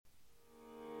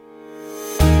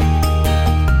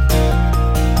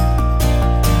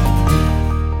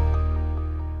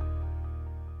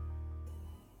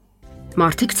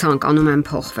Մարդիկ ցանկանում են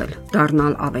փոխվել,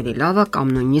 դառնալ ավելի լավը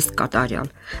կամ նույնիսկ կատարյալ։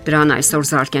 Դրան այսօր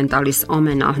զարկ են տալիս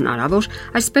ամենահնարավոր,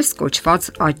 այսպես կոչված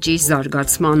աճի,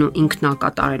 զարգացման ու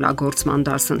ինքնակատարելագործման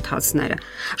դասընթացները։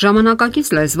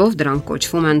 Ժամանակակից լեզվով դրանք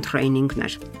կոչվում են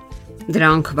թրեյնինգներ։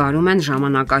 Դրանք վարում են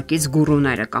ժամանակակից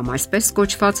գուրուները կամ այսպես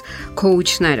կոչված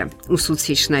քոուչները,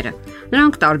 ուսուցիչները։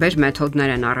 Նրանք տարբեր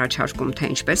մեթոդներ են առաջարկում, թե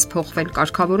ինչպես փոխվել,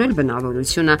 կարգավորել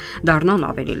բնավորությունը, դառնալ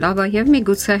ավելի լավը եւ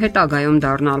միգուցե հետագայում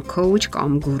դառնալ քոուչ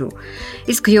կամ գուրու։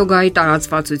 Իսկ յոգայի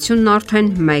տարածվածությունն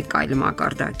արդեն մեկ այլ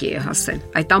մակարդակի է հասել։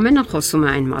 Այդ ամենը խոսում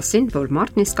է այն մասին, որ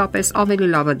մարդն իսկապես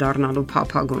ավելի լավը դառնալու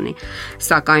փափագ ունի,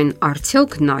 սակայն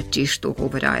արդյոք նա ճիշտ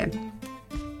ուղու վրա է։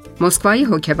 Մոսկվայի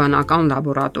հոգեբանական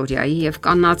լաբորատորիայի եւ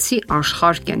կանացի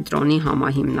աշխարհ կենտրոնի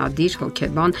համահիմնադիր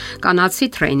հոգեբան կանացի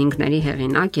թրեյնինգների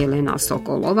հեղինակ Ելենա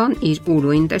Սոկոլովան իր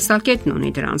ուրույն տեսակետն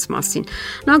ունի դրանց մասին։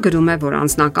 Նա գրում է, որ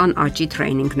անձնական աճի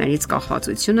թրեյնինգներից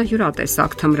կախվածությունը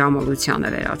յուրատեսակ թմրամոլության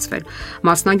է վերածվել։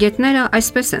 Մասնագետները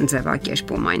այսպես են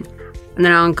ձևակերպում այն.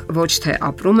 Նրանք ոչ թե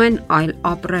ապրում են, այլ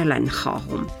ապրել են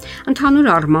խաղում։ Ընդհանուր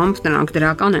առմամբ նրանք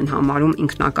դրական են համարում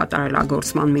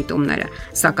ինքնակատարելագործման միտումները,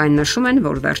 սակայն նշում են,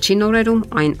 որ վերջին օրերում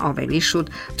այն ավելի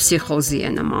շուտ փսիխոզի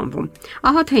է նմանվում։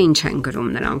 Ահա թե ինչ են գրում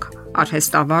նրանք.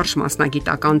 Արհեստավարժ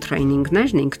մասնագիտական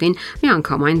թրեյնինգներն ինքնին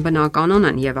միանգամայն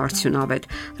բնականon են եւ արդյունավետ։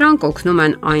 Դրանք օգնում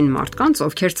են այն մարդկանց,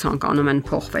 ովքեր ցանկանում են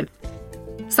փոխվել։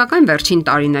 Սակայն վերջին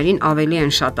տարիներին ավելի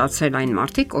են շատացել այն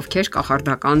մարդիկ, ովքեր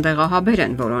կախարդական դեղահաբեր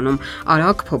են որոնում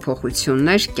արագ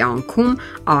փոփոխություններ կյանքում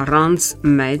առանց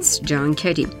մեծ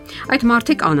ջանքերի։ Այդ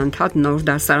մարդիկ անընդհատ նոր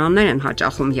դասարաններ են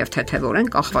հաճախում եւ թեթևորեն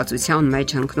կախվածության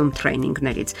մեջ ընկնում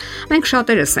թրեյնինգներից։ Մենք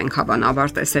շատերս ենք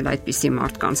հավանաբար տեսել այդպիսի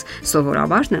մարդկանց։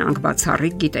 Սովորաբար նրանք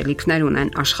բացառիկ գիտելիքներ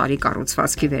ունեն աշխարհի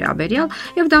կառուցվածքի վերաբերյալ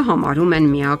եւ դա համարում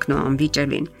են միակն ու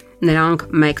անվիճելին։ Նրանք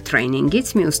մեկ թրեյնինգից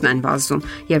մյուսն են վազում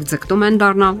եւ ձգտում են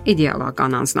դառնալ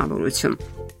իդեալական անձնավորություն։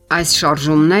 Այս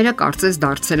շարժումները կարծես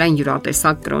դարձել են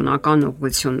յուրատեսակ կրոնական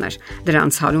ուղղություններ։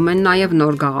 Դրանց հարում են նաև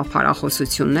նոր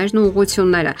գաղափարախոսություններն ու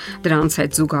ուղղությունները, դրանց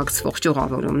հետ զուգակցվող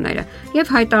ճյուղավորումները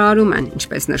եւ հայտարարում են,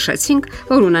 ինչպես նշեցինք,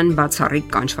 որ ունեն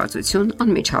բացառիկ կանչվածություն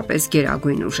անմիջապես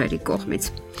գերագույն ուժերի կողմից։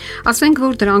 Ասենք,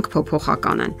 որ դրանք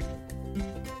փոփոխական են։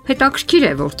 Հետաքրքիր է,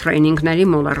 որ թրեյնինգների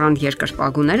մոլեռանդ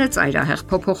երկրպագուները ծայրահեղ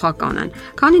փոփոխական են,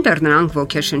 քանի դեռ նրանք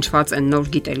ոգեշնչված են նոր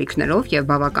գիտելիքներով եւ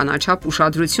բավականաչափ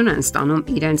ուշադրություն են ստանում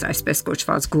իրենց այսպես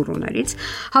կոչված գուրուներից,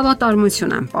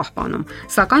 հավատարմություն են պահպանում,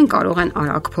 սակայն կարող են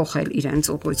արագ փոխել իրենց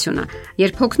ուղղությունը։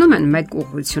 Երբ հոգնում են մեկ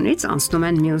ուղղությունից, անցնում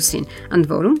են մյուսին,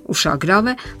 ընդ որում ուշագրավ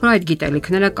է, որ այդ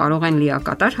գիտելիքները կարող են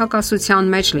լիակատար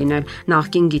հակասության մեջ լինել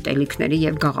նախկին գիտելիքների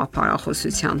եւ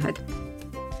գաղափարախոսության հետ։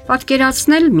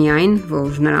 Պատկերացնել միայն,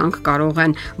 որ նրանք կարող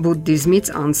են բուդդիզմից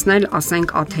անցնել,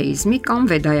 ասենք, աթեիզմի կամ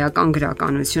վեդայական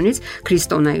գրականությունից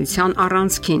քրիստոնեության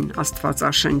առանցքին,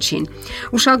 աստվածաշնչին։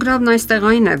 Ուշագրավն այստեղ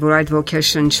այն է, որ այդ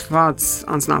ոգեշնչված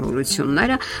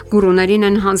անձնավորությունները գուրուներին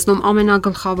են հանձնում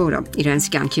ամենագլխավորը՝ իրենց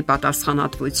կյանքի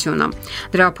պատասխանատվությունը։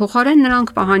 Դրա փոխարեն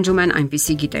նրանք պահանջում են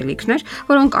այնպիսի գիտելիքներ,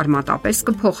 որոնք արմատապես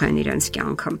կփոխեն իրենց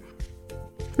կյանքը։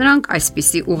 Նրանք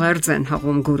այսպիսի ուղերձ են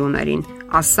հղում գուրուներին.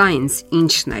 ասա ինձ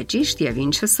ինչն է ճիշտ եւ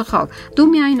ինչը սխալ, դու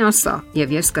միայն ասա եւ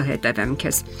ես կհետևեմ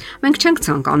քեզ։ Մենք չենք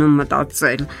ցանկանում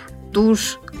մտածել տուր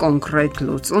կոնկրետ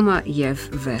լուծումը եւ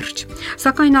վերջ։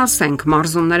 Սակայն ասենք,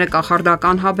 մարզումները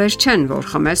կախարդական հաբեր չեն, որ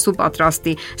խմես ու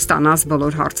պատրաստի ստանաս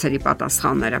բոլոր հարցերի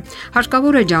պատասխանները։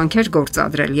 Հարկավոր է ջանքեր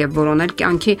գործադրել եւ որոնել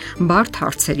կյանքի բարդ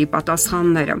հարցերի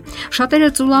պատասխանները։ Շատերը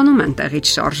ծուլանում են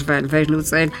տեղից շարժվել,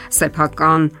 վերլուծել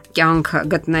սեփական կյանքը,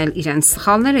 գտնել իրենց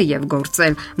սխալները եւ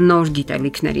գործել նոր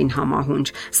գիտելիքներին համահունչ։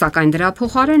 Սակայն դրա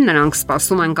փոխարեն նրանք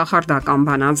սպասում են կախարդական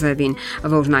բանաձևին,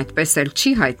 որն այդպես էլ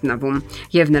չի հայտնվում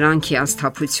եւ նրանք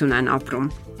հիասթափություն են ապրում։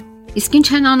 Իսկ ինչ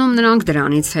են անում նրանք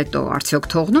դրանից հետո, արդյոք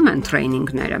թողնում են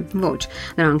թրեյնինգները։ Ոչ,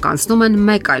 նրանք անցնում են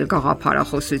մեկ այլ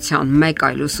գաղափարախոսության, մեկ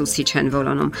այլ ուսուցիչ են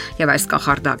որոնում եւ այս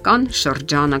կախարդական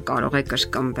շրջանը կարող է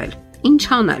կրկնվել։ Ինչ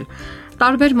անել։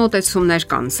 Տարբեր մոտեցումներ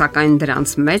կան, սակայն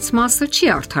դրանց մեծ մասը չի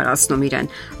արդարացնում իրեն։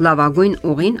 Լավագույն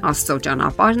ուղին Աստծո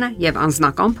ճանապարհն է եւ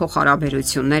անձնական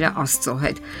փոխհարաբերությունները Աստծո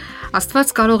հետ։ Աստված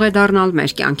կարող է դառնալ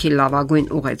մեր կյանքի լավագույն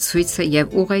ուղեցույցը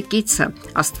եւ ուղեկիցը։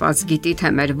 Աստված գիտի,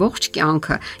 թե մեր ողջ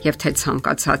կյանքը եւ թե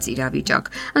ցանկացած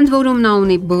իրավիճակ։ Ընդ որում նա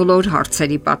ունի բոլոր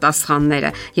հարցերի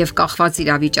պատասխանները եւ կախված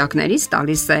իրավիճակներից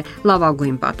տալիս է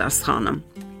լավագույն պատասխանը։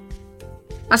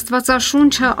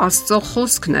 Աստվածաշունչը Աստծո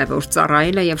խոսքն է, որ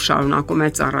ծառայել է եւ շարունակում է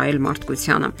ծառայել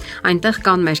մարդկությանը։ Այնտեղ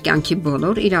կան մեր կյանքի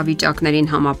բոլոր իրավիճակներին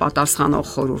համապատասխանող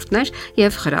խորհուրդներ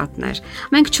եւ խրատներ։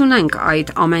 Մենք չունենք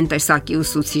այդ ամեն տեսակի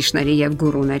ուսուցիչների եւ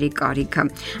գուրուների կարիքը։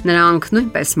 Նրանք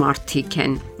նույնպես մարդիկ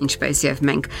են, ինչպես եւ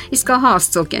մենք։ Իսկ ահա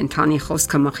Աստծո կենթանի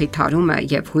խոսքը մխիթարում է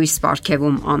եւ հույս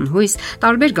ապարգևում անհույս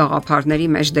տարբեր գաղափարների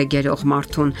մեջ դեգերող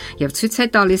մարդուն եւ ցույց է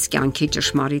տալիս կյանքի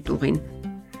ճշմարիտ ուղին։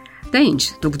 Դե ինչ,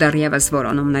 դուք դեռևս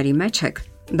որոնումների մեջ եք։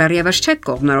 Դեռևս չեք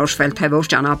կողմնորոշվել, թե որ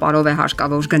ճանապարհով է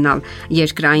հարկավոր գնալ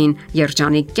երկրային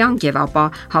երջանիկ կյանք եւ ապա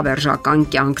հավերժական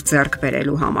կյանք ձեռք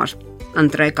բերելու համար։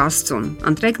 Ընտրեք Աստծուն,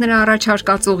 ընտրեք նրա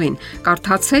առաջարկած ուղին,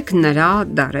 կարդացեք նրա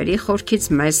դարերի խորքից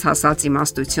մեզ հասած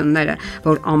իմաստությունները,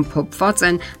 որ ամփոփված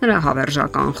են նրա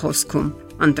հավերժական խոսքում։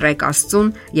 Ընտրեք Աստծուն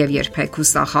եւ երբեք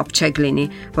հուսախաբ չեք լինի,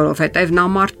 որովհետեւ նա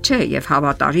մարդ չէ եւ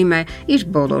հավատարիմ է իր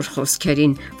բոլոր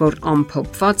խոսքերին, որ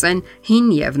ամփոփված են հին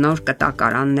եւ նոր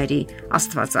կտակարանների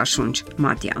Աստվածաշունչ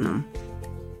մատյանում։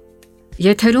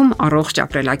 Եթերում առողջ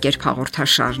ապրելակերպ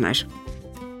հաղորդաշարներ։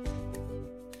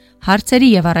 Հարցերի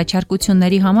եւ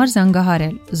առաջարկությունների համար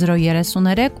զանգահարել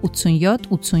 033 87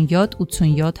 87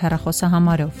 87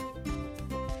 հեռախոսահամարով։